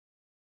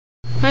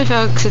Hi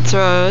folks, it's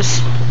Rose.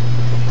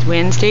 It's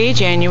Wednesday,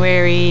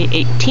 January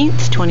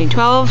 18th,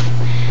 2012,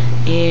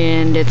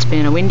 and it's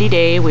been a windy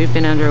day. We've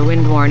been under a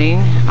wind warning.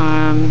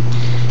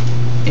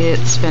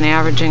 It's been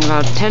averaging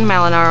about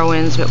 10-mile-an-hour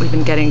winds, but we've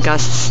been getting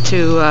gusts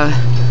to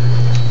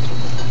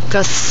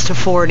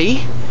 40.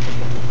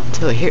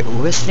 So here,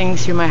 whistling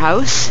through my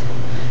house,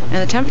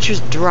 and the temperature's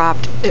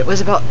dropped. It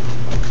was about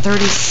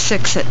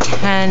 36 at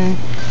 10,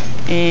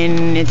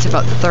 and it's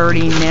about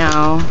 30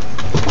 now.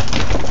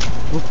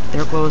 Oop,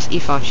 there goes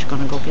Aoife. She's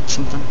gonna go get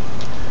something.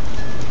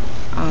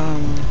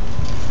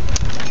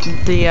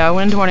 The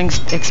wind warning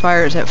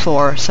expires at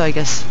 4, so I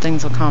guess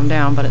things will calm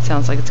down, but it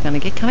sounds like it's gonna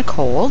get kind of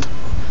cold.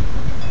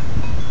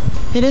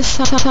 It is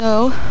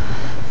snow,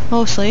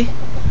 mostly.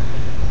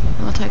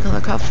 I'll take a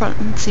look out front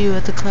and see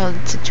what the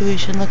cloud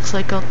situation looks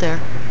like out there.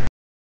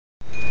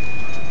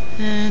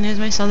 And here's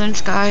my southern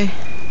sky.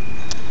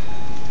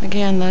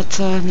 Again, that's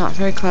not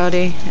very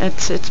cloudy.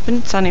 It's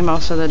been sunny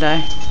most of the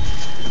day.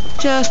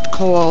 Just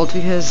cold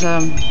because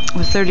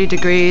with 30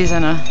 degrees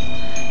and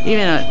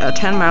even a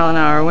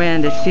 10-mile-an-hour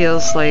wind, it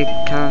feels like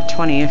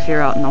 20 if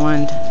you're out in the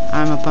wind.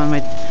 I'm up on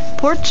my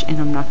porch and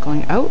I'm not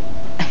going out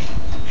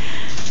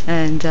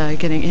and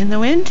getting in the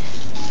wind.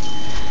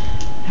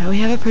 We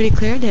have a pretty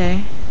clear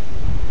day.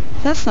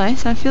 That's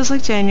nice. That feels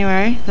like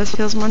January. This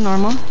feels more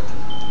normal.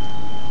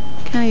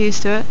 Kind of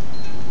used to it.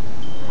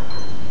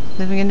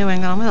 Living in New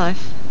England all my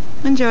life.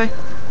 Enjoy.